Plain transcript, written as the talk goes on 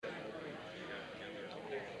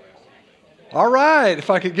All right, if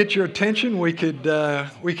I could get your attention, we could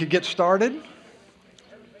get started.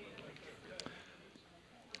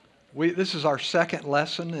 This is our second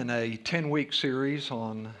lesson in a 10-week series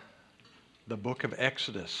on the book of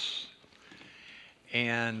Exodus.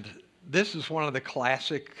 And this is one of the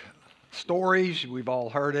classic stories. We've all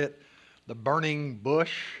heard it, the burning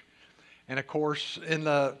bush. And of course, in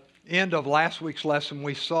the end of last week's lesson,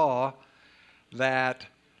 we saw that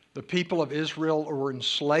the people of Israel were in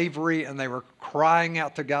slavery and they were crying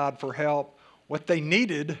out to God for help. What they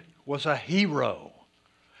needed was a hero,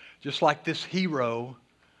 just like this hero,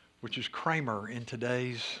 which is Kramer in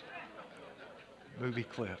today's movie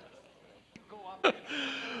clip.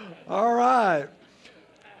 All right.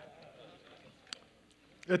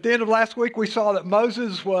 At the end of last week, we saw that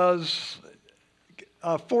Moses was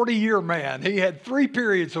a 40-year man. He had three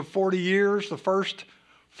periods of 40 years. The first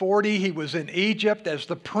 40, he was in Egypt as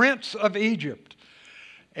the prince of Egypt.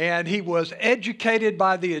 And he was educated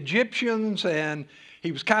by the Egyptians, and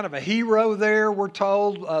he was kind of a hero there, we're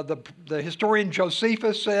told. The historian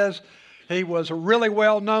Josephus says he was a really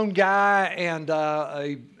well-known guy and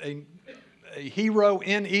a hero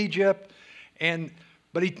in Egypt.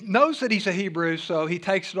 But he knows that he's a Hebrew, so he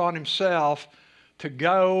takes it on himself to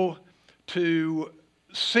go to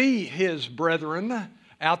see his brethren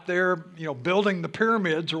out there, building the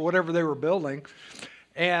pyramids or whatever they were building.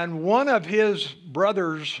 And one of his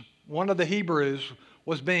brothers, one of the Hebrews,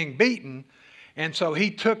 was being beaten. And so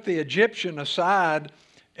he took the Egyptian aside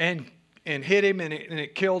and hit him, and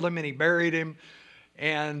it killed him, and he buried him.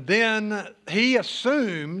 And then he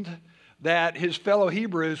assumed that his fellow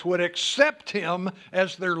Hebrews would accept him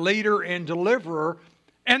as their leader and deliverer,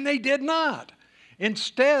 and they did not.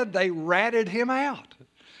 Instead, they ratted him out.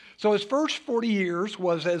 So his first 40 years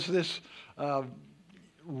was as this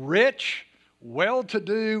rich,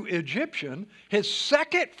 well-to-do Egyptian. His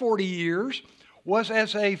second 40 years was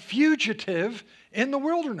as a fugitive in the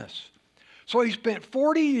wilderness. So he spent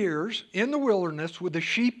 40 years in the wilderness with the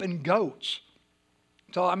sheep and goats.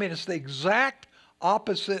 So, it's the exact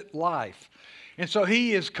opposite life. And so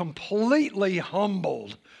he is completely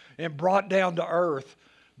humbled and brought down to earth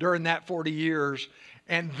during that 40 years.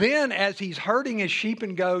 And then as he's herding his sheep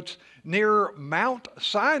and goats near Mount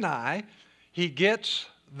Sinai, he gets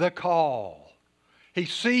the call. He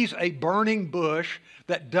sees a burning bush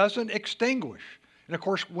that doesn't extinguish. And of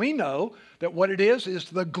course, we know that what it is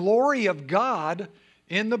the glory of God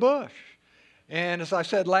in the bush. And as I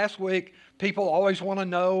said last week, people always want to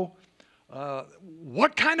know,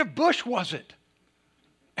 what kind of bush was it?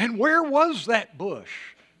 And where was that bush?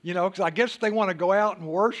 Because I guess they want to go out and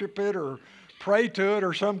worship it or pray to it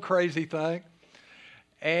or some crazy thing.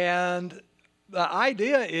 And the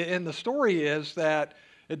idea in the story is that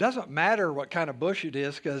it doesn't matter what kind of bush it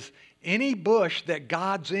is, because any bush that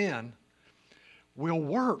God's in will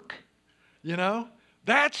work.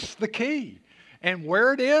 That's the key. And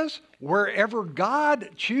where it is, wherever God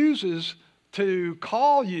chooses to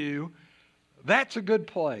call you, that's a good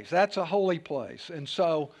place. That's a holy place. And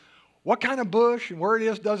so what kind of bush and where it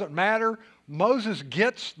is doesn't matter. Moses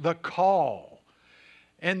gets the call.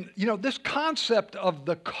 And, this concept of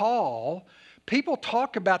the call, people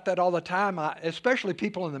talk about that all the time, especially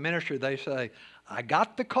people in the ministry. They say, I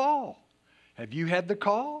got the call. Have you had the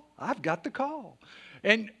call? I've got the call.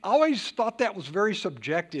 And I always thought that was very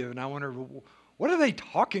subjective. And I wondered, what are they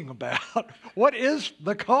talking about? What is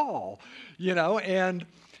the call? And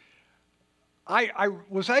I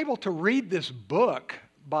was able to read this book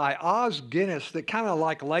by Os Guinness that kind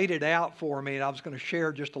of laid it out for me, and I was going to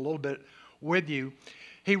share just a little bit with you.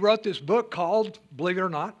 He wrote this book called, believe it or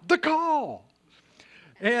not, The Call.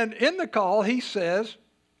 And in The Call, he says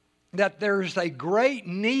that there's a great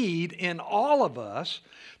need in all of us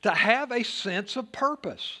to have a sense of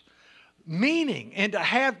purpose, meaning, and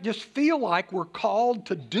to just feel like we're called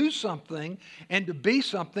to do something and to be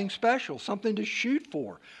something special, something to shoot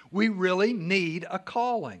for. We really need a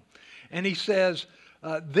calling. And he says,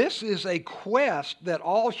 this is a quest that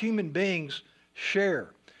all human beings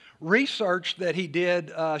share. Research that he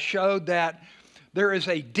did showed that there is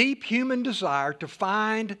a deep human desire to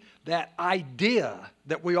find that idea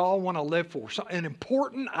that we all want to live for, so an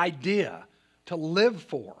important idea to live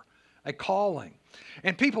for, a calling.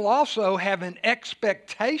 And people also have an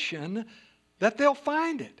expectation that they'll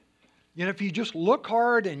find it. If you just look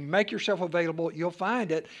hard and make yourself available, you'll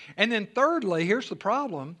find it. And then thirdly, here's the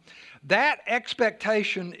problem. That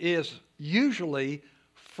expectation is usually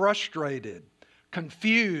frustrated,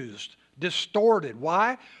 confused, distorted.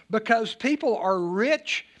 Why? Because people are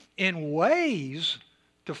rich in ways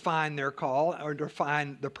to find their call or to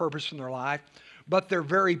find the purpose in their life, but they're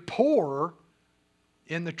very poor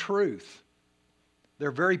in the truth. They're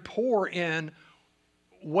very poor in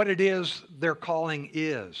what it is their calling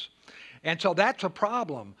is. And so that's a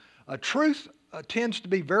problem. Truth tends to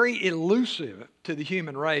be very elusive to the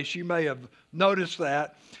human race. You may have noticed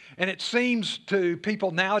that. And it seems to people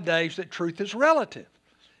nowadays that truth is relative.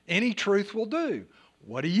 Any truth will do.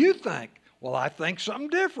 What do you think? Well, I think something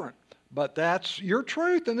different. But that's your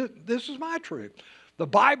truth and this is my truth. The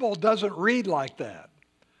Bible doesn't read like that.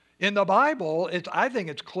 In the Bible, I think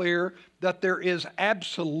it's clear that there is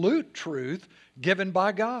absolute truth given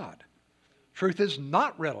by God. Truth is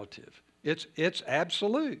not relative. It's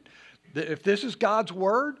absolute. If this is God's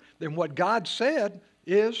word, then what God said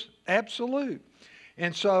is absolute.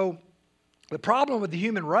 And so the problem with the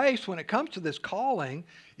human race when it comes to this calling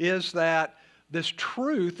is that this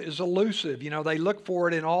truth is elusive. You know, they look for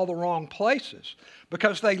it in all the wrong places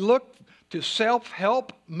because they look to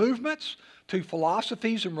self-help movements, to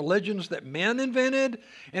philosophies and religions that men invented,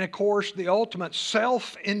 and of course the ultimate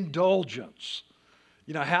self-indulgence.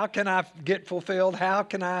 You know, how can I get fulfilled? How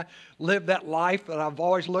can I live that life that I've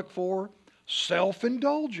always looked for?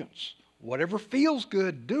 Self-indulgence. Whatever feels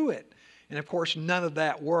good, do it. And of course, none of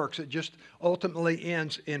that works. It just ultimately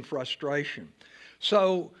ends in frustration.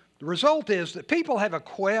 So the result is that people have a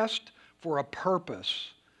quest for a purpose,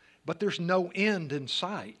 but there's no end in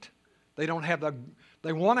sight. They want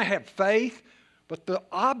to have faith, but the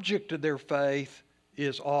object of their faith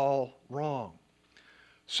is all wrong.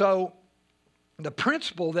 So the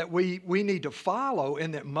principle that we need to follow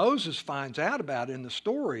and that Moses finds out about in the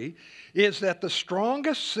story is that the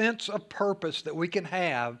strongest sense of purpose that we can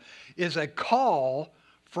have is a call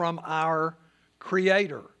from our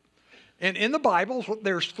Creator. And in the Bible,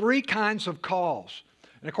 there's three kinds of calls.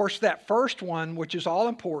 And of course, that first one, which is all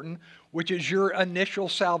important, which is your initial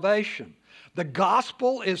salvation. The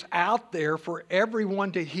gospel is out there for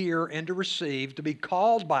everyone to hear and to receive, to be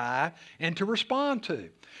called by, and to respond to.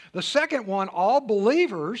 The second one, all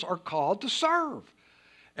believers are called to serve.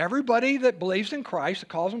 Everybody that believes in Christ, that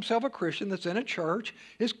calls himself a Christian, that's in a church,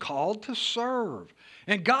 is called to serve.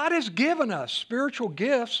 And God has given us spiritual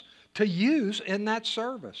gifts to use in that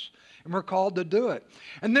service. And we're called to do it.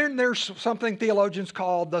 And then there's something theologians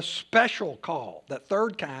call the special call, that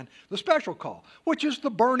third kind, the special call, which is the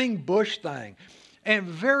burning bush thing. And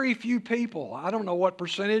very few people, I don't know what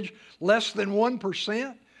percentage, less than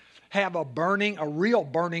 1%, have a real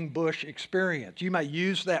burning bush experience. You may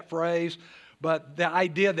use that phrase, but the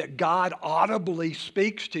idea that God audibly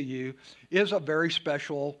speaks to you is a very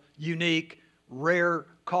special, unique, rare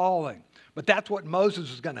calling. But that's what Moses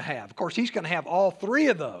is going to have. Of course, he's going to have all three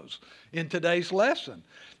of those in today's lesson.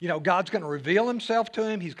 You know, God's going to reveal himself to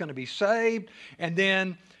him. He's going to be saved. And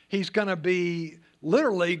then he's going to be,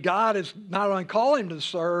 literally, God is not only calling him to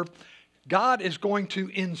serve, God is going to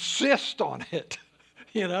insist on it.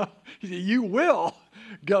 You know, you will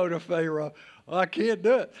go to Pharaoh. I can't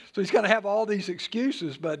do it. So he's going to have all these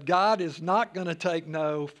excuses, but God is not going to take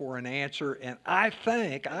no for an answer. And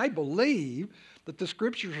I believe that the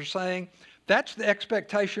scriptures are saying that's the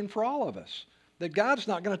expectation for all of us, that God's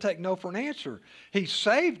not going to take no for an answer. He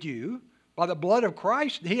saved you by the blood of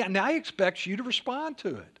Christ. He now expects you to respond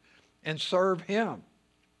to it and serve him,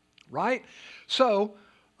 right? So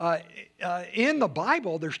in the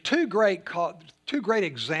Bible, there's two great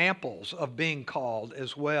examples of being called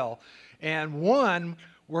as well. And one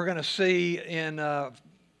we're going to see in a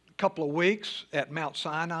couple of weeks at Mount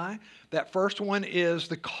Sinai. That first one is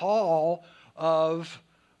the call of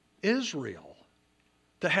Israel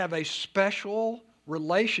to have a special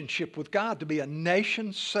relationship with God, to be a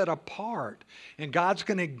nation set apart. And God's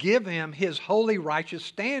going to give him his holy, righteous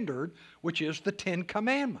standard, which is the Ten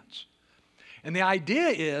Commandments. And the idea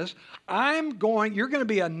is, you're going to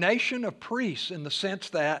be a nation of priests in the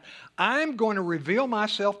sense that I'm going to reveal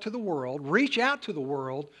myself to the world, reach out to the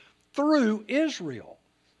world through Israel.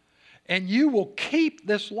 And you will keep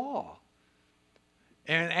this law.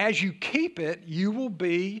 And as you keep it, you'll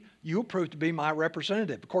prove to be my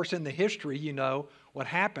representative. Of course, in the history, you know what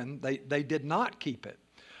happened. They did not keep it.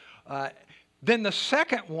 Then the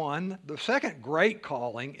second great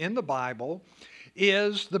calling in the Bible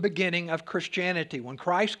is the beginning of Christianity. When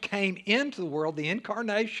Christ came into the world, the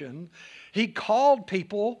incarnation, he called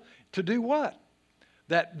people to do what?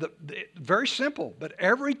 Very simple, but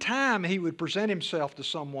every time he would present himself to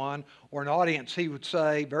someone or an audience, he would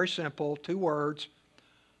say, very simple, 2 words,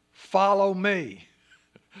 follow me.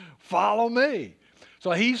 Follow me.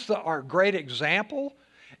 So he's our great example,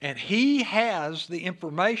 and he has the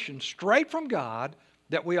information straight from God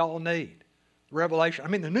that we all need. Revelation. I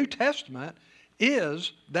mean, the New Testament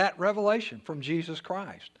is that revelation from Jesus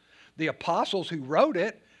Christ. The apostles who wrote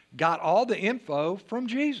it got all the info from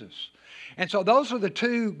Jesus. And so those are the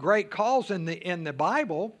two great calls in the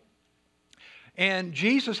Bible. And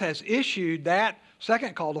Jesus has issued that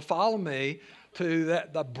second call to follow me to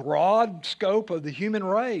the broad scope of the human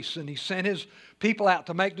race. And he sent his people out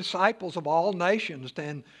to make disciples of all nations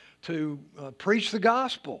and to preach the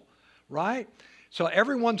gospel, right? So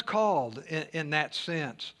everyone's called in that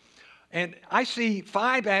sense. And I see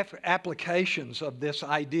 5 applications of this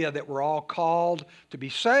idea that we're all called to be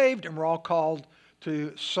saved and we're all called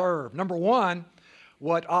to serve. Number 1,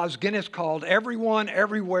 what Os Guinness called everyone,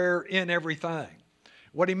 everywhere, in everything.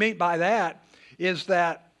 What he meant by that is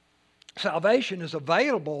that salvation is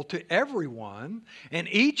available to everyone, and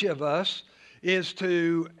each of us is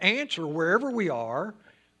to answer wherever we are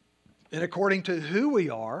and according to who we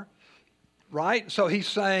are, right? So he's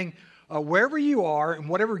saying, wherever you are and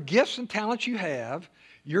whatever gifts and talents you have,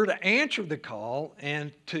 you're to answer the call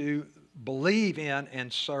and to believe in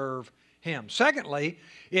and serve him. Secondly,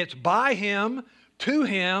 it's by him, to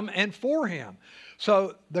him, and for him.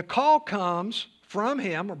 So the call comes from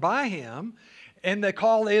him or by him, and the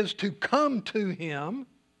call is to come to him.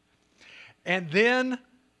 And then,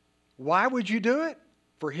 why would you do it?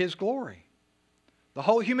 For his glory. The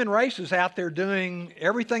whole human race is out there doing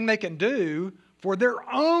everything they can do for their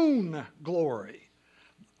own glory.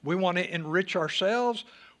 We want to enrich ourselves.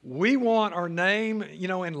 We want our name,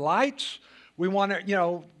 in lights. We want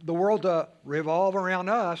the world to revolve around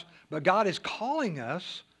us. But God is calling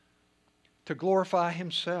us to glorify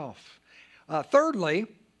himself. Thirdly,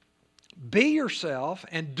 be yourself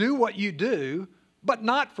and do what you do, but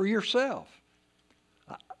not for yourself.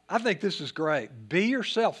 I think this is great. Be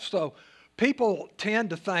yourself. So people tend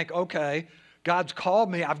to think, okay, God's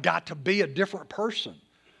called me, I've got to be a different person.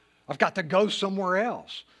 I've got to go somewhere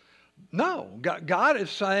else. No, God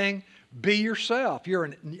is saying, be yourself.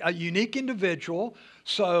 You're a unique individual,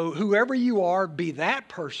 so whoever you are, be that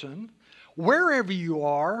person. Wherever you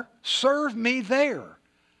are, serve me there.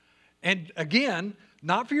 And again,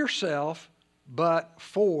 not for yourself, but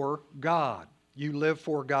for God. You live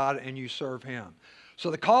for God and you serve him. So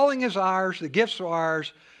the calling is ours, the gifts are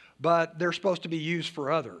ours, but they're supposed to be used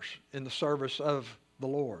for others in the service of the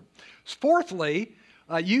Lord. Fourthly,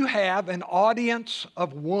 you have an audience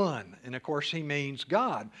of one. And of course, he means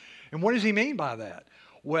God. And what does he mean by that?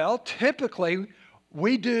 Well, typically,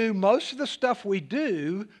 we do most of the stuff we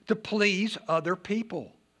do to please other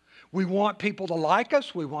people. We want people to like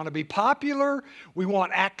us. We want to be popular. We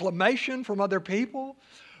want acclamation from other people.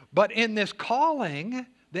 But in this calling,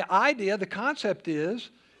 the concept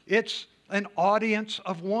is, it's an audience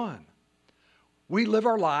of one. We live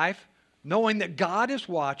our life knowing that God is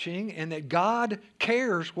watching and that God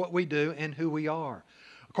cares what we do and who we are.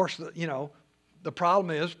 Of course, the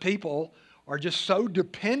problem is people are just so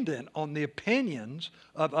dependent on the opinions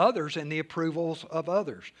of others and the approvals of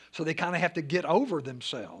others. So they kind of have to get over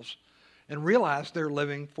themselves and realize they're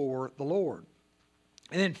living for the Lord.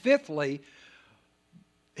 And then fifthly,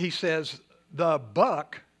 he says, the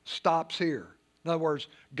buck stops here. In other words,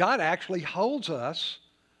 God actually holds us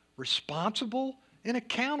responsible and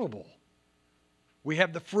accountable. We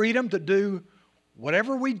have the freedom to do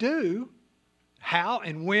whatever we do, how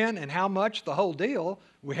and when and how much, the whole deal.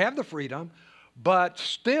 We have the freedom, but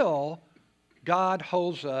still God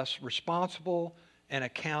holds us responsible and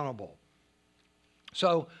accountable.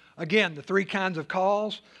 So again, the 3 kinds of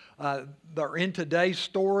calls that are in today's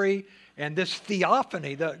story. And this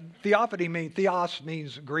theophany, theos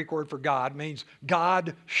means Greek word for God, means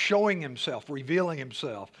God showing himself, revealing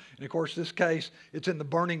himself. And of course, this case, it's in the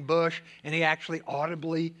burning bush, and he actually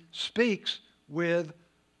audibly speaks with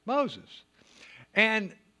Moses.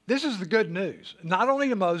 And this is the good news, not only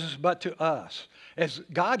to Moses, but to us, as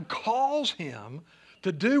God calls him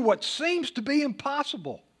to do what seems to be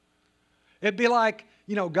impossible. It'd be like,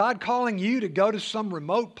 God calling you to go to some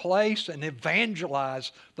remote place and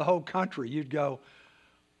evangelize the whole country. You'd go,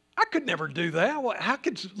 I could never do that. How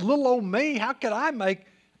could little old me, how could I make,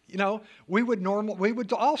 we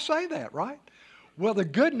would all say that, right? Well, the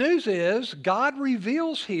good news is God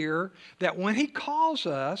reveals here that when he calls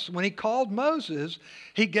us, when he called Moses,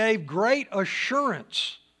 he gave great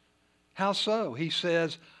assurance. How so? He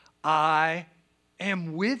says, I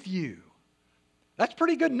am with you. That's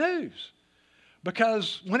pretty good news.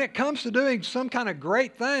 Because when it comes to doing some kind of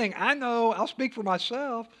great thing, I know, I'll speak for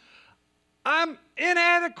myself, I'm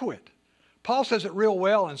inadequate. Paul says it real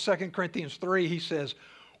well in 2 Corinthians 3. He says,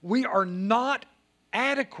 we are not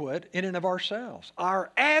adequate in and of ourselves.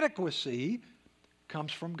 Our adequacy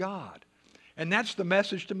comes from God. And that's the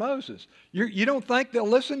message to Moses. You don't think they'll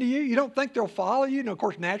listen to you? You don't think they'll follow you? And of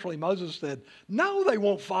course, naturally, Moses said, no, they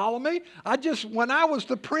won't follow me. When I was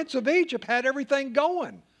the prince of Egypt, had everything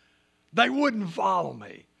going. They wouldn't follow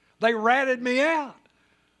me. They ratted me out.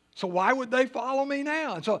 So why would they follow me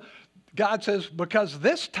now? And so God says, because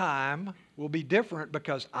this time will be different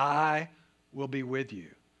because I will be with you.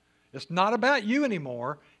 It's not about you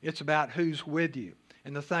anymore. It's about who's with you.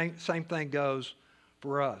 And the same thing goes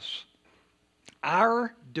for us.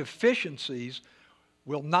 Our deficiencies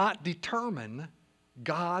will not determine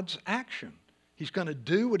God's action. He's going to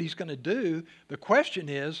do what he's going to do. The question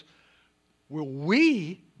is, will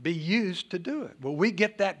we be used to do it? Will we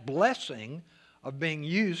get that blessing of being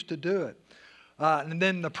used to do it? And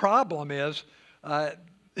then the problem is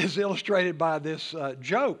illustrated by this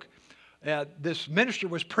joke. This minister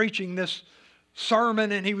was preaching this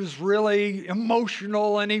sermon, and he was really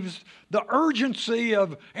emotional, and the urgency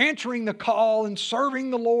of answering the call and serving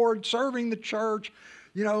the Lord, serving the church.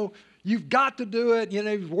 You've got to do it. He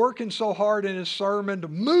was working so hard in his sermon to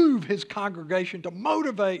move his congregation, to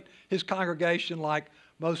motivate his congregation like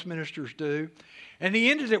most ministers do. And he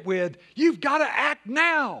ended it with, you've got to act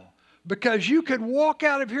now, because you could walk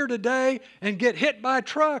out of here today and get hit by a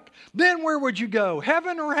truck. Then where would you go,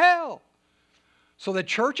 heaven or hell? So the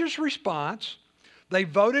church's response, they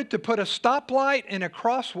voted to put a stoplight and a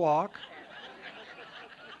crosswalk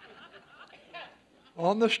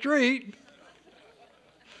on the street.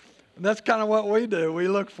 And that's kind of what we do. We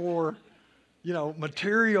look for,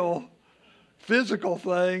 material, physical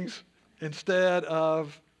things instead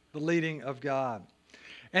of the leading of God.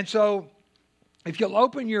 And so if you'll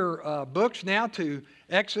open your books now to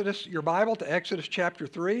Exodus, your Bible to Exodus chapter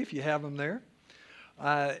 3, if you have them there.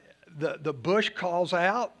 The bush calls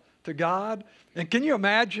out to God. And can you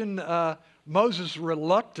imagine Moses'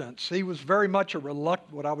 reluctance? He was very much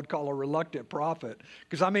what I would call a reluctant prophet.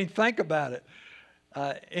 Because, think about it.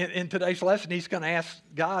 In today's lesson, he's going to ask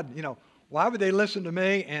God, why would they listen to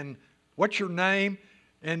me? And what's your name?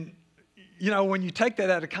 And, when you take that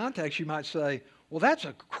out of context, you might say, well, that's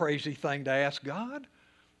a crazy thing to ask God.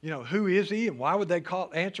 Who is he? And why would they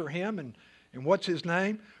answer him? And what's his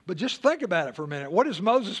name? But just think about it for a minute. What is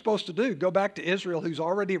Moses supposed to do? Go back to Israel, who's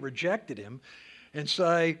already rejected him, and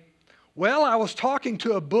say, well, I was talking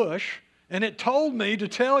to a bush, and it told me to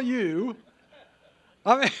tell you.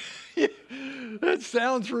 It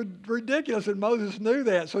sounds ridiculous, and Moses knew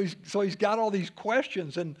that. So he's got all these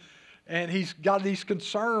questions, and he's got these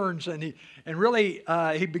concerns, and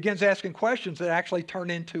he begins asking questions that actually turn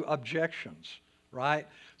into objections, right?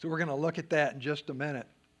 So we're going to look at that in just a minute.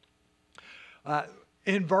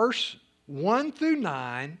 In verse 1 through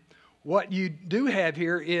 9, what you do have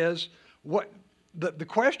here is the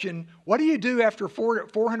question, what do you do after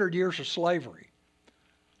 400 years of slavery?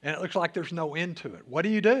 And it looks like there's no end to it. What do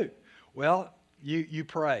you do? Well, you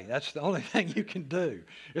pray. That's the only thing you can do.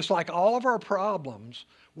 It's like all of our problems,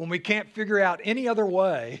 when we can't figure out any other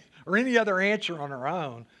way or any other answer on our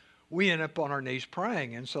own, we end up on our knees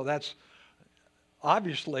praying. And so that's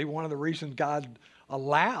obviously one of the reasons God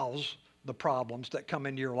allows the problems that come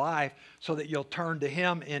into your life, so that you'll turn to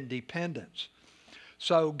him in dependence.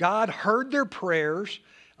 So God heard their prayers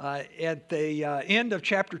at the end of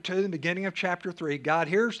chapter 2, the beginning of chapter 3. God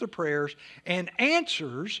hears the prayers and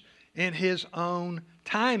answers in his own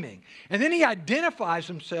timing. And then he identifies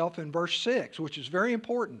himself in verse 6, which is very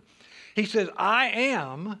important. He says, I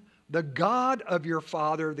am the God of your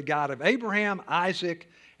father, the God of Abraham, Isaac,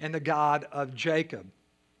 and the God of Jacob.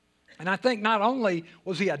 And I think not only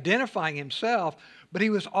was he identifying himself, but he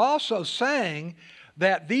was also saying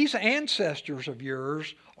that these ancestors of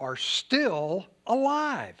yours are still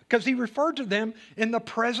alive, because he referred to them in the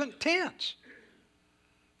present tense.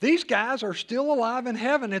 These guys are still alive in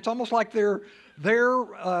heaven. It's almost like they're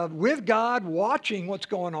with God, watching what's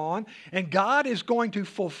going on, and God is going to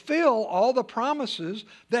fulfill all the promises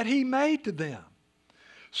that he made to them.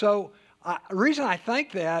 So the reason I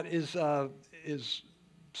think that is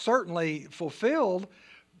certainly fulfilled,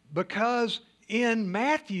 because in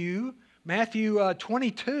Matthew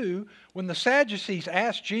 22, when the Sadducees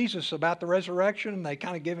asked Jesus about the resurrection, and they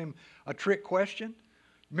kind of give him a trick question,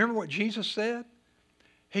 remember what Jesus said?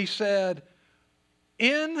 He said,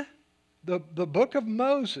 in the book of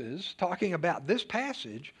Moses, talking about this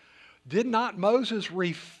passage, did not Moses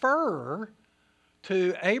refer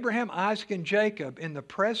to Abraham, Isaac, and Jacob in the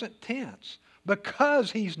present tense?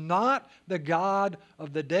 Because he's not the God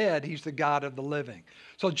of the dead, he's the God of the living.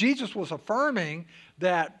 So Jesus was affirming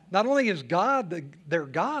that not only is God their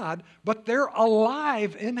God, but they're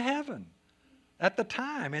alive in heaven at the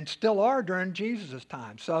time, and still are during Jesus'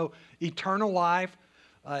 time. So eternal life,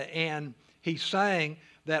 and he's saying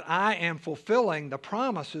that I am fulfilling the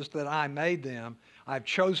promises that I made them. I've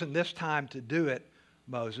chosen this time to do it,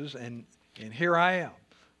 Moses, and here I am.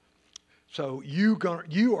 So you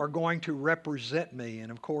are going to represent me.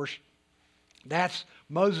 And of course, that's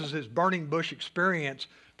Moses' burning bush experience,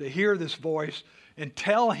 to hear this voice and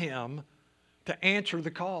tell him to answer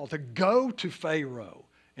the call, to go to Pharaoh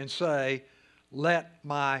and say, let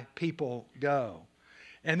my people go.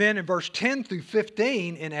 And then in verse 10 through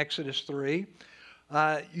 15 in Exodus 3,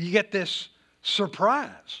 you get this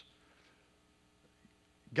surprise.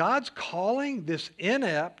 God's calling this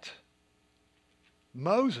inept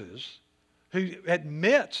Moses, who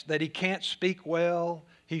admits that he can't speak well,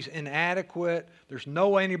 he's inadequate, there's no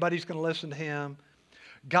way anybody's going to listen to him.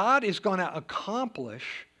 God is going to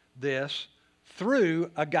accomplish this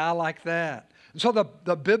through a guy like that. And so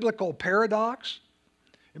the biblical paradox,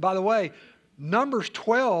 and by the way, Numbers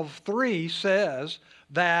 12:3 says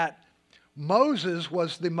that Moses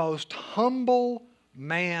was the most humble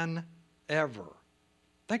man ever.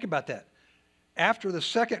 Think about that. After the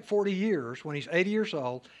second 40 years, when he's 80 years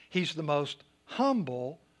old, he's the most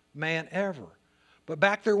humble man ever. But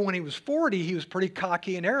back there when he was 40, he was pretty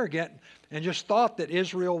cocky and arrogant and just thought that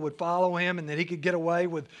Israel would follow him and that he could get away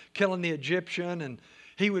with killing the Egyptian and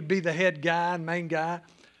he would be the head guy and main guy.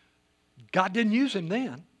 God didn't use him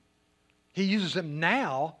then. He uses him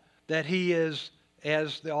now that he is,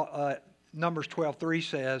 as the, Numbers 12:3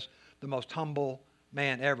 says, the most humble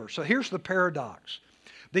man ever. So here's the paradox.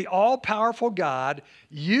 The all-powerful God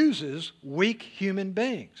uses weak human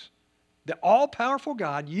beings. The all-powerful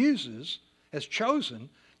God has chosen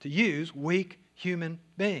to use weak human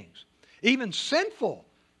beings, even sinful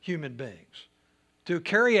human beings, to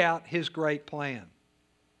carry out his great plan.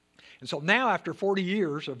 And so now, after 40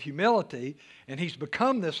 years of humility, and he's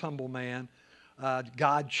become this humble man,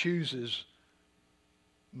 God chooses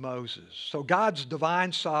Moses. So God's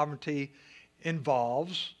divine sovereignty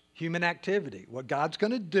involves human activity. What God's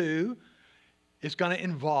going to do is going to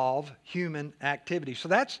involve human activity. So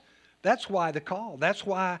that's why the call. That's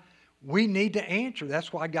why we need to answer.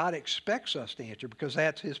 That's why God expects us to answer, because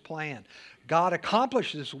that's his plan. God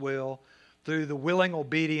accomplishes his will through the willing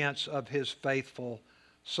obedience of his faithful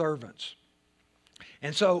servants.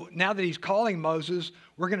 And so now that he's calling Moses,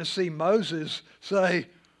 we're going to see Moses say,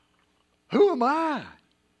 "Who am I?"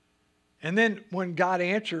 And then when God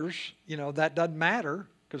answers, that doesn't matter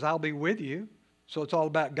because I'll be with you. So it's all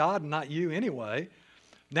about God and not you anyway.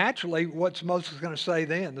 Naturally, what's Moses going to say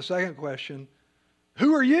then? The second question,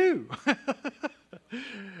 who are you?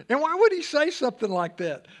 And why would he say something like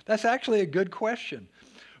that? That's actually a good question,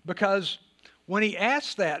 because when he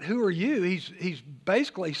asks that, who are you, he's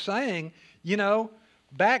basically saying,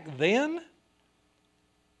 back then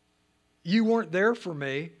you weren't there for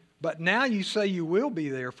me, but now you say you will be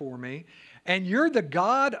there for me. And you're the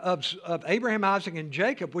God of Abraham, Isaac, and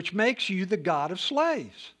Jacob, which makes you the God of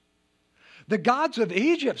slaves. The gods of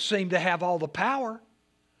Egypt seem to have all the power.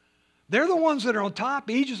 They're the ones that are on top.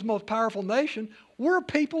 Egypt's the most powerful nation. We're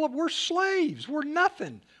slaves. We're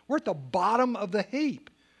nothing. We're at the bottom of the heap.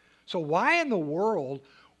 So why in the world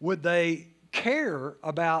would they care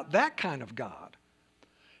about that kind of God?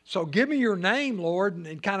 So give me your name, Lord,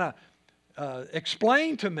 and kind of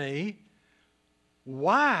explain to me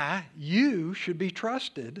why you should be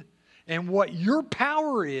trusted and what your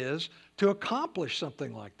power is to accomplish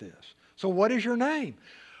something like this. So what is your name?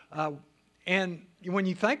 And when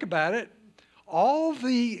you think about it, all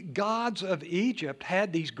the gods of Egypt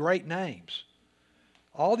had these great names.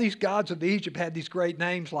 All these gods of Egypt had these great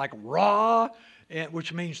names like Ra,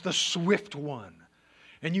 which means the swift one.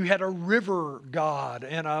 And you had a river god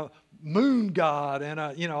and a moon god and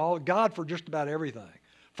a god for just about everything.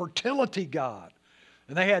 Fertility god.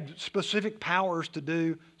 And they had specific powers to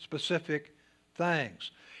do specific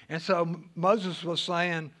things. And so Moses was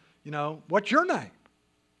saying, what's your name?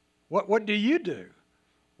 What do you do?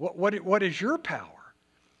 What is your power?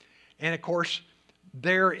 And of course,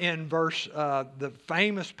 there in the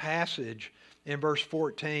famous passage in verse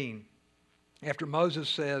 14, after Moses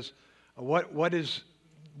says, what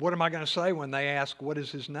am I going to say when they ask, what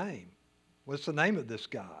is his name? What's the name of this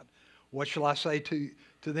God? What shall I say to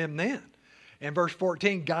them then? In verse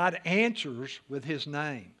 14, God answers with his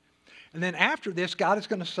name. And then after this, God is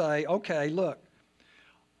going to say, okay, look,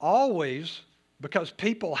 always, because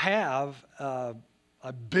people have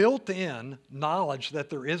a built-in knowledge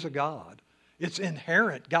that there is a God, it's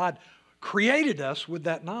inherent. God created us with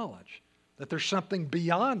that knowledge, that there's something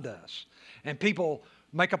beyond us. And people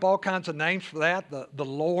make up all kinds of names for that, the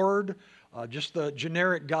Lord, just the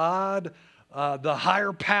generic God, the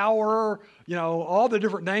higher power, all the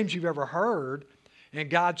different names you've ever heard. And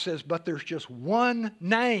God says, but there's just one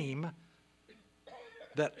name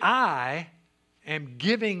that I am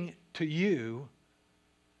giving to you,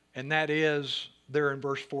 and that is there in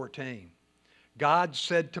verse 14. God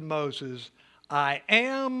said to Moses, I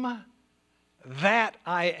am that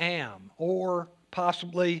I am, or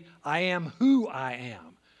possibly I am who I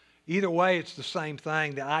am. Either way, it's the same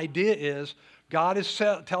thing. The idea is God is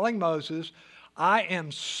telling Moses, I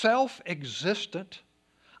am self-existent,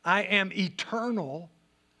 I am eternal,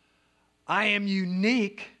 I am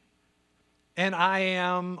unique, and I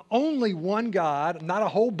am only one God, not a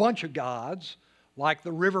whole bunch of gods, like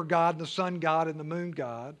the river god, and the sun god, and the moon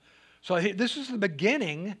god. So this is the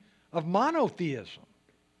beginning of monotheism.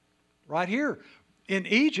 Right here. In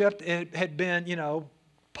Egypt, it had been,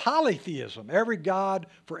 polytheism, every god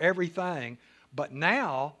for everything. But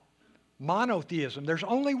now, monotheism. There's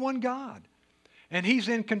only one God. And He's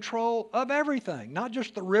in control of everything, not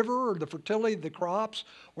just the river or the fertility of the crops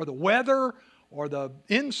or the weather or the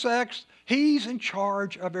insects. He's in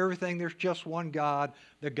charge of everything. There's just one God,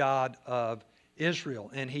 the God of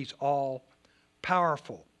Israel, and He's all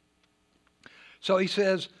powerful. So He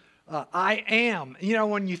says, I am.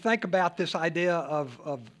 When you think about this idea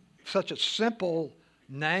of such a simple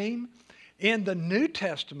name, in the New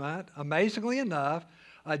Testament, amazingly enough,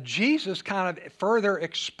 Jesus kind of further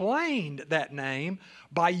explained that name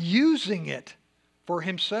by using it for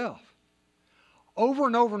Himself. Over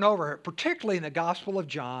and over and over, particularly in the Gospel of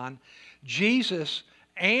John, Jesus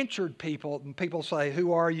answered people, and people say,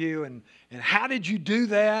 who are you, and how did you do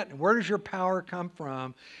that, and where does your power come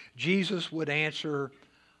from? Jesus would answer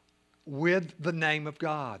with the name of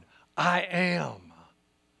God. I am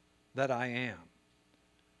that I am.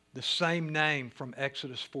 The same name from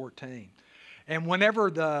Exodus 14. And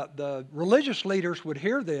whenever the religious leaders would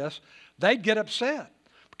hear this, they'd get upset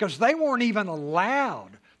because they weren't even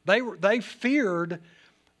allowed. They feared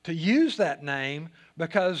to use that name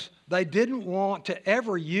because they didn't want to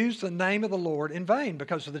ever use the name of the Lord in vain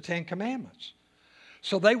because of the Ten Commandments.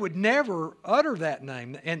 So they would never utter that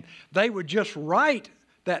name, and they would just write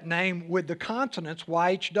that name with the consonants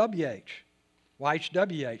YHWH.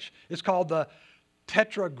 YHWH. It's called the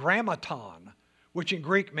Tetragrammaton, which in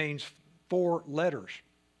Greek means 4 letters.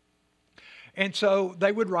 And so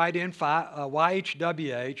they would write in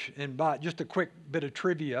YHWH, and by just a quick bit of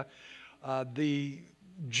trivia, the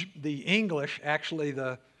English, actually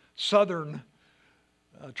the Southern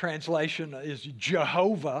translation is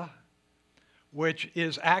Jehovah, which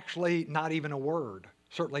is actually not even a word.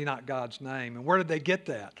 Certainly not God's name. And where did they get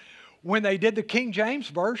that? When they did the King James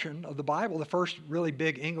Version of the Bible, the first really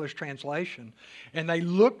big English translation, and they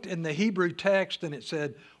looked in the Hebrew text and it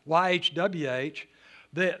said YHWH,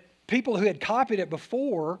 the people who had copied it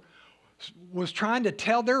before was trying to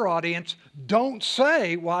tell their audience, don't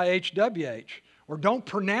say YHWH, or don't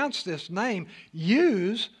pronounce this name.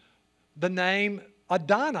 Use the name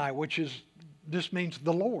Adonai, which this means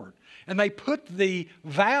the Lord. And they put the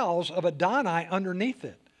vowels of Adonai underneath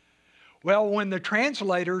it. Well, when the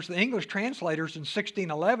English translators in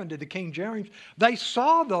 1611 did the King James, they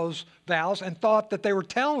saw those vowels and thought that they were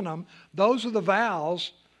telling them those are the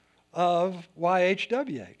vowels of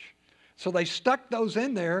YHWH. So they stuck those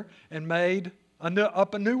in there and made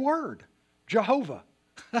up a new word, Jehovah.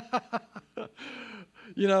 I'm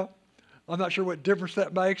not sure what difference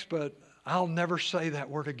that makes, but I'll never say that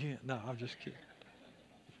word again. No, I'm just kidding.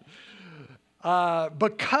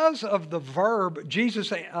 Because of the verb,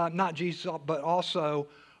 not Jesus, but also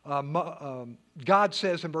God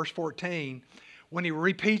says in verse 14, when He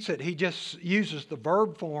repeats it, He just uses the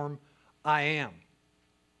verb form, I am.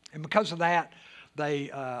 And because of that,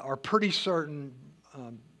 they are pretty certain,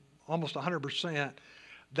 almost 100%,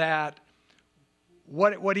 that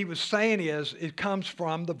what He was saying is, it comes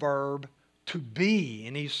from the verb to be.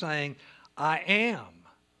 And He's saying, I am.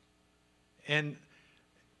 And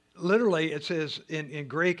literally, it says in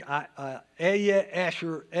Greek, eya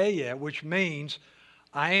asher eya, which means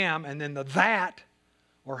I am, and then the that,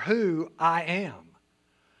 or who, I am.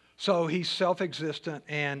 So He's self-existent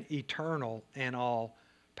and eternal and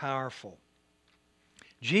all-powerful.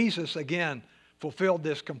 Jesus, again, fulfilled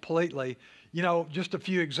this completely. Just a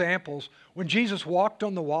few examples. When Jesus walked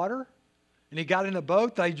on the water and He got in the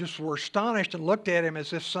boat, they just were astonished and looked at Him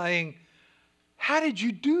as if saying, how did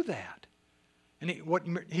you do that? And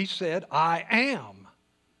he said, I am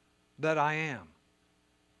that I am.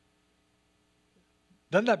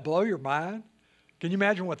 Doesn't that blow your mind? Can you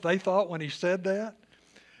imagine what they thought when He said that?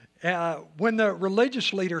 When the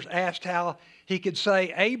religious leaders asked how He could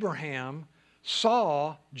say Abraham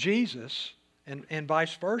saw Jesus and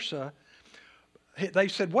vice versa, they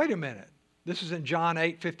said, wait a minute. This is in John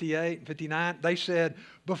 8:58 and 59. They said,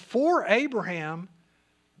 before Abraham,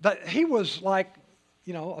 that he was like,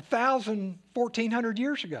 1,000, 1,400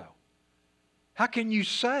 years ago. How can you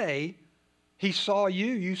say he saw you,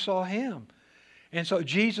 you saw him? And so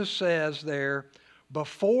Jesus says there,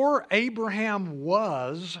 before Abraham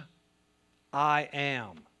was, I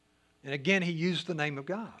am. And again, he used the name of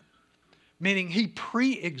God, meaning he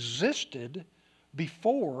pre-existed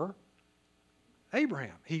before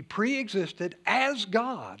Abraham. He pre-existed as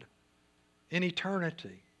God in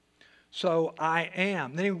eternity. So I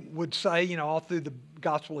am. Then he would say, all through the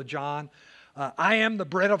Gospel of John, I am the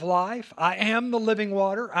bread of life. I am the living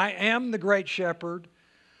water. I am the great shepherd.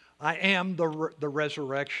 I am the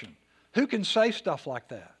resurrection. Who can say stuff like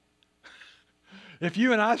that? If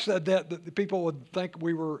you and I said that, the people would think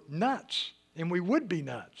we were nuts, and we would be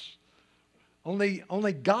nuts.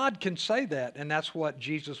 Only God can say that, and that's what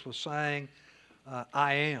Jesus was saying.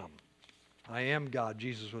 I am. I am God,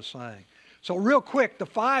 Jesus was saying. So real quick, the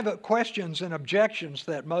 5 questions and objections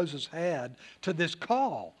that Moses had to this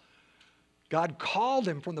call. God called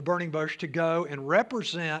him from the burning bush to go and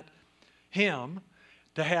represent him,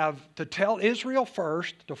 to tell Israel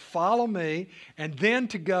first to follow me, and then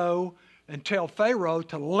to go and tell Pharaoh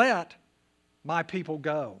to let my people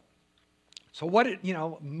go. So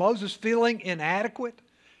Moses feeling inadequate.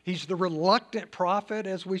 He's the reluctant prophet,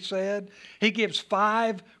 as we said. He gives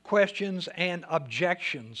 5 questions and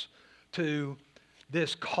objections to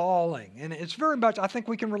this calling. And it's very much, I think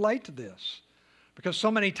we can relate to this. Because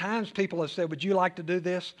so many times people have said, would you like to do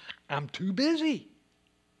this? I'm too busy.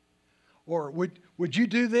 Or would you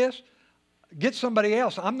do this? Get somebody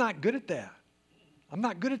else. I'm not good at that. I'm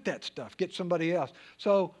not good at that stuff. Get somebody else.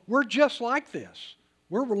 So we're just like this.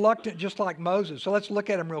 We're reluctant just like Moses. So let's look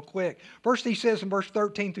at him real quick. First he says in verse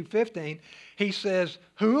 13 through 15, he says,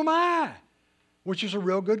 who am I? Which is a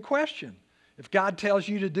real good question. If God tells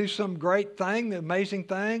you to do some great thing, the amazing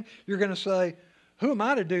thing, you're going to say, who am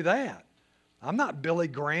I to do that? I'm not Billy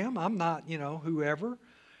Graham. I'm not, whoever.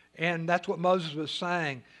 And that's what Moses was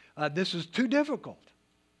saying. This is too difficult.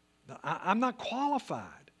 I'm not qualified.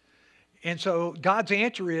 And so God's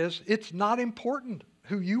answer is, it's not important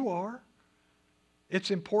who you are.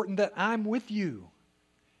 It's important that I'm with you.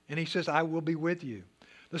 And he says, I will be with you.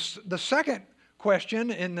 The second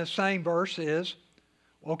question in the same verse is,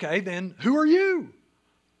 okay, then who are you?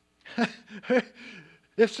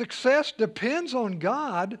 If success depends on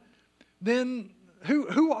God, then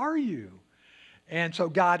who are you? And so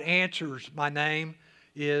God answers, my name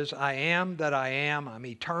is I am that I am. I'm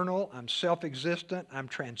eternal. I'm self-existent. I'm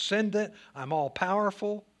transcendent. I'm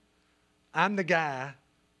all-powerful. I'm the guy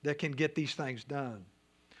that can get these things done.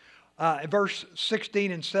 In verse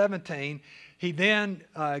 16 and 17, he then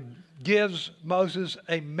gives Moses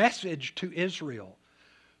a message to Israel,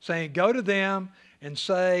 saying, go to them and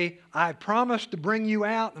say, I promised to bring you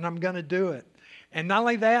out, and I'm going to do it. And not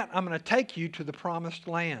only that, I'm going to take you to the promised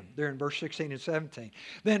land, there in verse 16 and 17.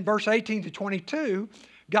 Then verse 18 to 22,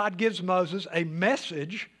 God gives Moses a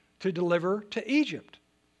message to deliver to Egypt.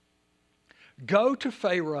 Go to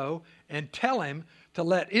Pharaoh and tell him to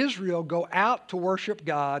let Israel go out to worship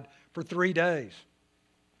God for 3 days.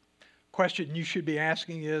 Question you should be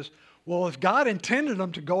asking is, well, if God intended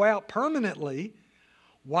them to go out permanently,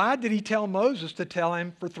 why did he tell Moses to tell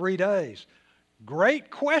him for 3 days?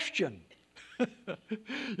 Great question.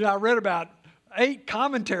 I read about 8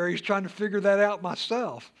 commentaries trying to figure that out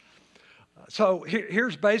myself. So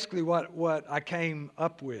here's basically what I came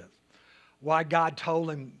up with. Why God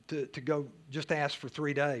told him to go just ask for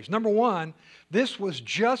 3 days. Number one, this was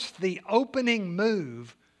just the opening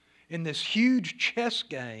move in this huge chess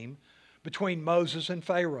game between Moses and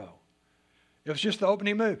Pharaoh. It was just the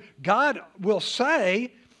opening move. God will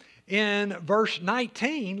say in verse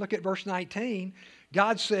 19, look at verse 19,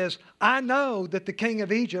 God says, I know that the king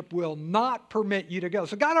of Egypt will not permit you to go.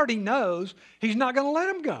 So God already knows he's not going to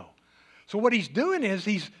let him go. So what he's doing is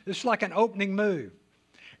it's like an opening move.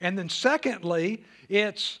 And then secondly,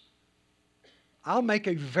 I'll make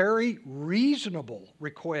a very reasonable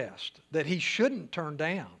request that he shouldn't turn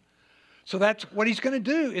down. So that's what he's going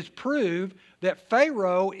to do, is prove that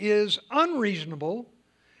Pharaoh is unreasonable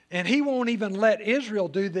and he won't even let Israel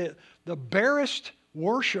do the barest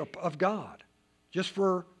worship of God just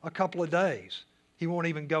for a couple of days. He won't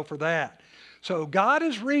even go for that. So God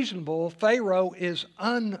is reasonable, Pharaoh is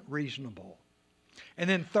unreasonable. And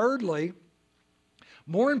then thirdly,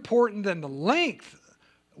 more important than the length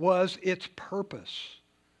was its purpose.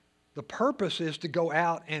 The purpose is to go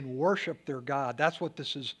out and worship their God. That's what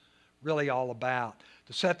this is really all about,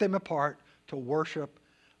 to set them apart, to worship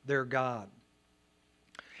their God.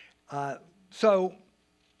 So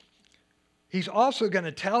he's also going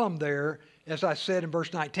to tell them there, as I said in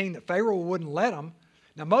verse 19, that Pharaoh wouldn't let them.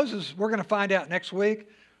 Now Moses, we're going to find out next week,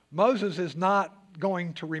 Moses is not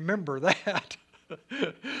going to remember that.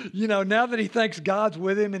 Now that he thinks God's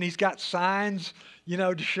with him and he's got signs,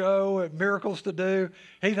 to show, miracles to do,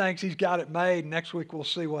 he thinks he's got it made. Next week we'll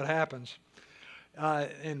see what happens.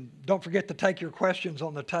 And don't forget to take your questions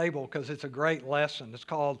on the table because it's a great lesson. It's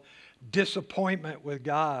called Disappointment with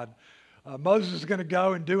God. Moses is going to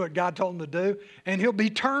go and do what God told him to do, and he'll be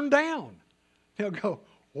turned down. He'll go,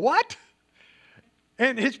 what?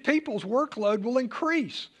 And his people's workload will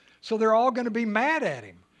increase. So they're all going to be mad at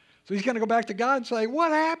him. So he's going to go back to God and say,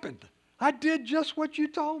 what happened? I did just what you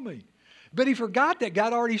told me. But he forgot that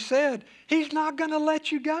God already said, he's not going to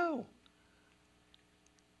let you go.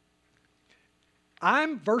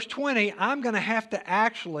 Verse 20, I'm going to have to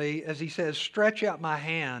actually, as he says, stretch out my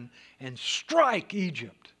hand and strike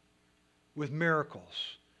Egypt with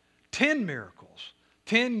miracles. 10 miracles.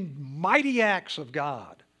 10 mighty acts of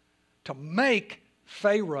God to make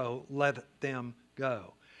Pharaoh let them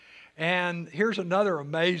go. And here's another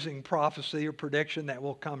amazing prophecy or prediction that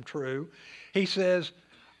will come true. He says,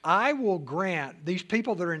 I will grant these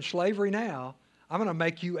people that are in slavery now, I'm going to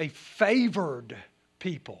make you a favored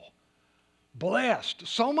people. Blessed.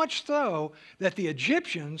 So much so that the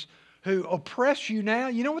Egyptians who oppress you now,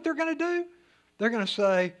 you know what they're going to do? They're going to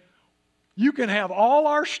say, you can have all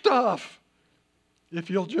our stuff if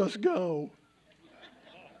you'll just go.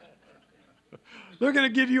 They're going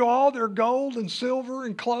to give you all their gold and silver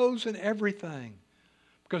and clothes and everything.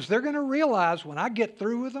 Because they're going to realize when I get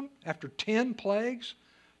through with them, after 10 plagues,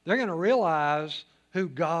 they're going to realize who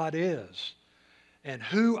God is and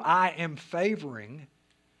who I am favoring.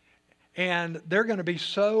 And they're going to be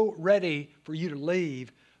so ready for you to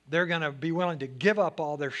leave, they're going to be willing to give up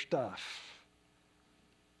all their stuff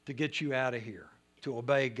to get you out of here, to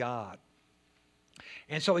obey God.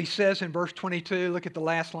 And so he says in verse 22, look at the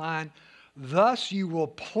last line, thus you will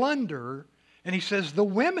plunder, and he says the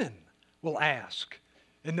women will ask,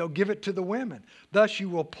 and they'll give it to the women. Thus you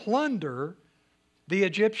will plunder the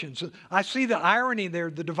Egyptians. I see the irony there,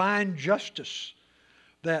 the divine justice,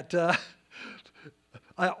 that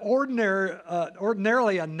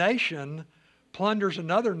ordinarily a nation plunders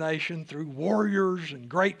another nation through warriors and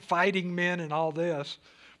great fighting men and all this.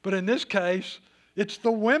 But in this case, it's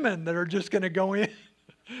the women that are just going to go in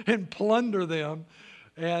and plunder them,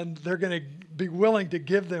 and they're going to be willing to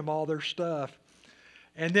give them all their stuff.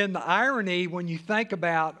 And then the irony when you think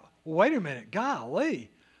about, wait a minute, golly,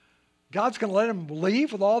 God's going to let them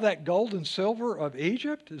leave with all that gold and silver of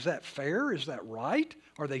Egypt? Is that fair? Is that right?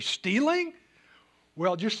 Are they stealing?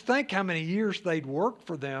 Well, just think how many years they'd worked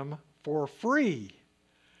for them for free.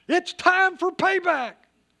 It's time for payback.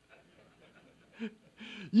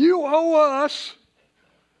 You owe us,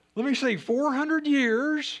 400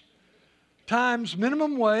 years times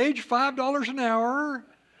minimum wage, $5 an hour.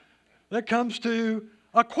 That comes to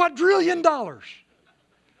 $2 quadrillion.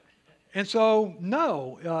 And so,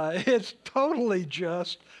 no, it's totally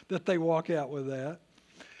just that they walk out with that.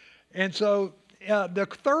 And so the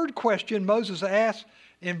third question Moses asks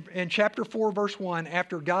in chapter 4, verse 1,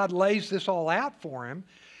 after God lays this all out for him,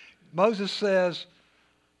 Moses says,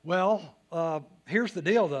 well, here's the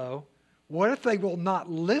deal, though. What if they will not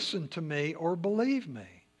listen to me or believe me?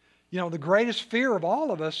 The greatest fear of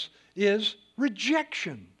all of us is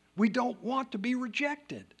rejection. We don't want to be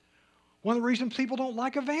rejected. One of the reasons people don't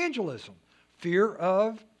like evangelism, fear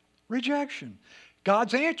of rejection.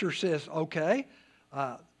 God's answer says, okay,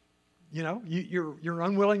 you're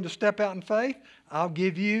unwilling to step out in faith. I'll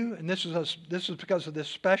give you, and this is because of this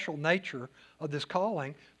special nature of this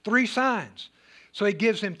calling, 3 signs. So he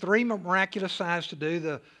gives him 3 miraculous signs to do: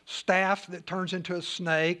 the staff that turns into a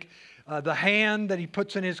snake, the hand that he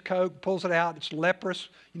puts in his coat, pulls it out, it's leprous,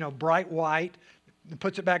 bright white,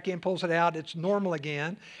 puts it back in, pulls it out, it's normal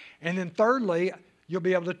again. And then thirdly, you'll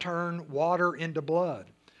be able to turn water into blood.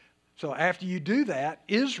 So after you do that,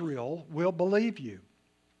 Israel will believe you.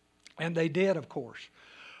 And they did, of course.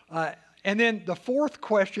 And then the fourth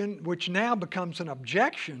question, which now becomes an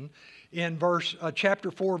objection in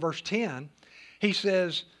chapter 4, verse 10, he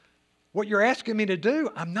says, what you're asking me to do,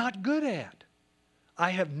 I'm not good at. I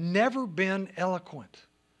have never been eloquent.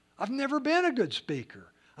 I've never been a good speaker.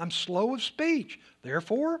 I'm slow of speech.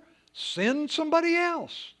 Therefore, send somebody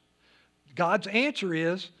else. God's answer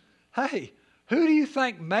is, hey, who do you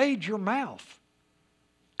think made your mouth?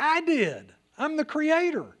 I did. I'm the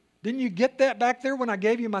creator. Didn't you get that back there when I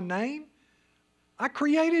gave you my name? I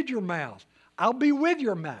created your mouth. I'll be with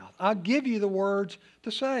your mouth. I'll give you the words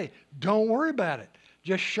to say. Don't worry about it.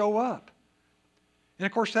 Just show up. And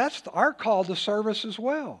of course, that's our call to service as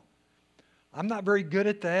well. I'm not very good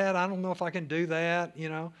at that. I don't know if I can do that,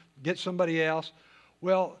 get somebody else.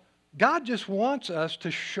 Well, God just wants us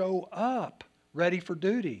to show up ready for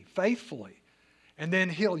duty, faithfully. And then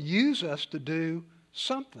He'll use us to do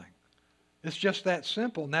something. It's just that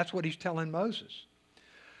simple, and that's what He's telling Moses.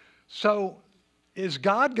 So is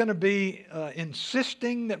God going to be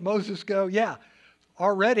insisting that Moses go? Yeah,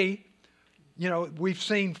 already, we've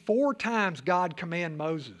seen 4 times God command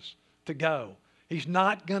Moses to go. He's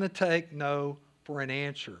not going to take no for an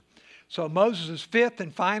answer. So Moses' 5th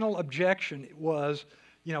and final objection was,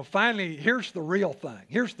 finally, here's the real thing.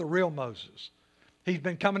 Here's the real Moses. He's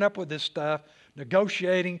been coming up with this stuff,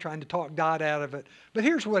 negotiating, trying to talk God out of it. But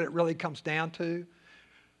here's what it really comes down to.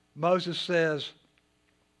 Moses says,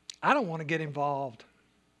 I don't want to get involved.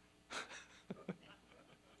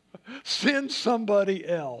 Send somebody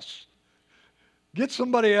else. Get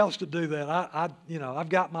somebody else to do that. I've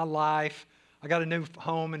got my life. I got a new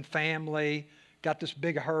home and family. Got this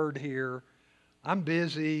big herd here. I'm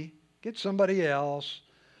busy. Get somebody else.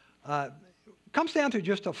 Comes down to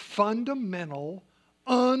just a fundamental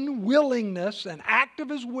unwillingness, an act of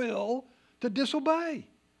his will to disobey.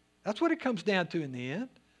 That's what it comes down to in the end.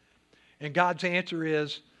 And God's answer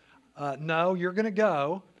is, no, you're going to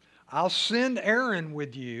go. I'll send Aaron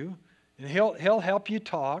with you, and he'll help you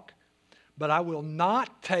talk, but I will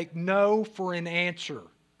not take no for an answer.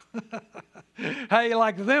 How you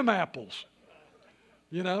like them apples?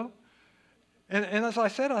 And as I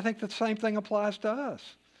said, I think the same thing applies to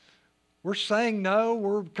us. We're saying no.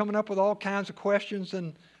 We're coming up with all kinds of questions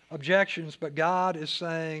and objections, but God is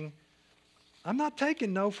saying, I'm not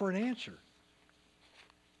taking no for an answer.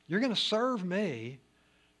 You're going to serve me.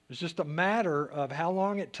 It's just a matter of how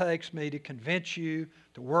long it takes me to convince you,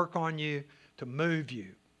 to work on you, to move you.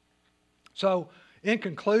 So, in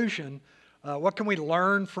conclusion, what can we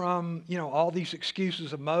learn from, all these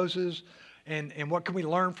excuses of Moses, and what can we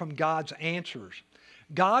learn from God's answers?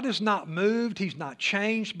 God is not moved. He's not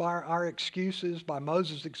changed by our excuses, by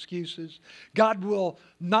Moses' excuses. God will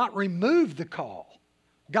not remove the call.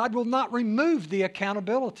 God will not remove the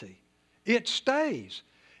accountability. It stays.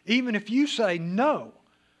 Even if you say no,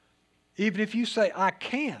 even if you say I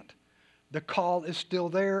can't, the call is still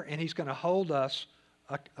there, and He's going to hold us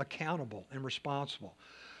accountable and responsible.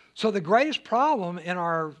 So the greatest problem in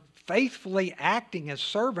our faithfully acting as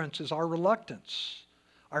servants is our reluctance,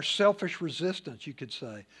 our selfish resistance, you could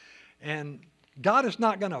say. And God is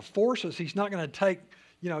not going to force us. He's not going to take,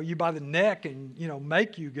 you by the neck and,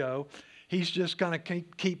 make you go. He's just going to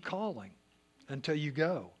keep calling until you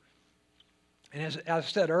go. And as I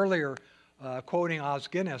said earlier, quoting Os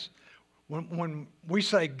Guinness, when we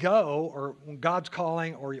say go, or when God's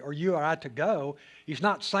calling, or you or I to go, He's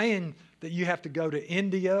not saying that you have to go to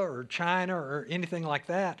India or China or anything like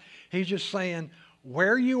that. He's just saying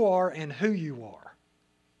where you are and who you are.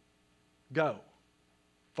 Go.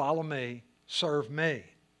 Follow me. Serve me.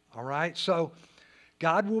 All right? So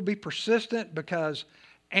God will be persistent because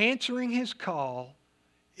answering His call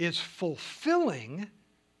is fulfilling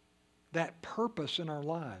that purpose in our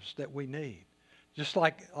lives that we need. Just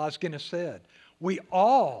like Os Guinness said, we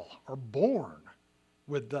all are born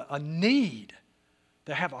with a need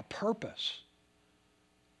to have a purpose,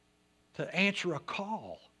 to answer a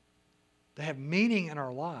call, to have meaning in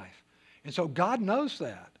our life. And so God knows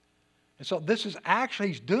that. And so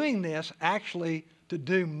He's doing this actually to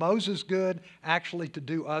do Moses good, actually to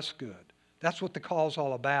do us good. That's what the call is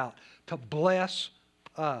all about, to bless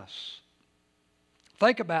us.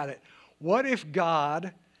 Think about it. What if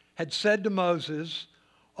God had said to Moses,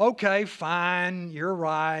 okay, fine, you're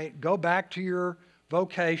right, go back to your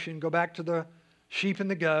vocation, go back to the sheep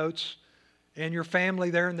and the goats and your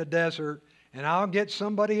family there in the desert, and I'll get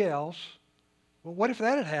somebody else. Well, what if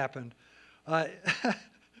that had happened?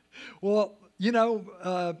 Well,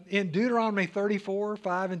 in Deuteronomy 34,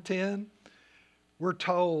 5 and 10, we're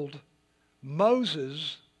told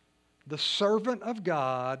Moses, the servant of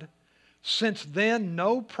God, since then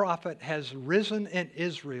no prophet has risen in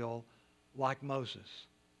Israel like Moses.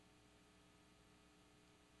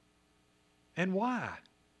 And why?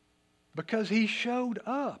 Because he showed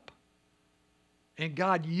up. And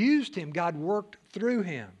God used him. God worked through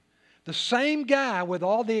him. The same guy with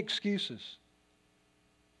all the excuses.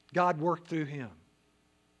 God worked through him.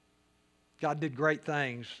 God did great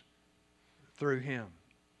things through him.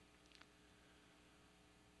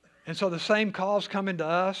 And so the same call's coming to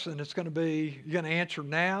us, and it's going to be, you're going to answer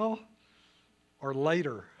now or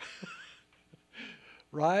later.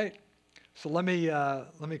 Right? So let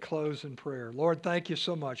me close in prayer. Lord, thank you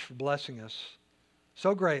so much for blessing us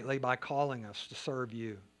so greatly by calling us to serve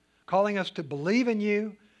you, calling us to believe in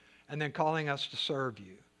you, and then calling us to serve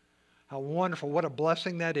you. How wonderful, what a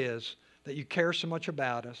blessing that is, that you care so much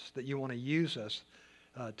about us, that you want to use us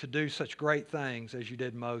to do such great things as you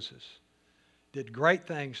did Moses. Did great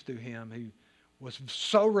things through him who was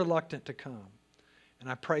so reluctant to come. And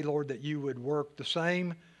I pray, Lord, that you would work the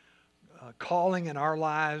same calling in our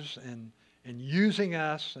lives and using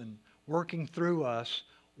us and working through us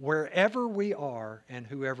wherever we are and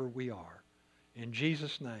whoever we are. In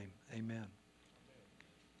Jesus' name, amen.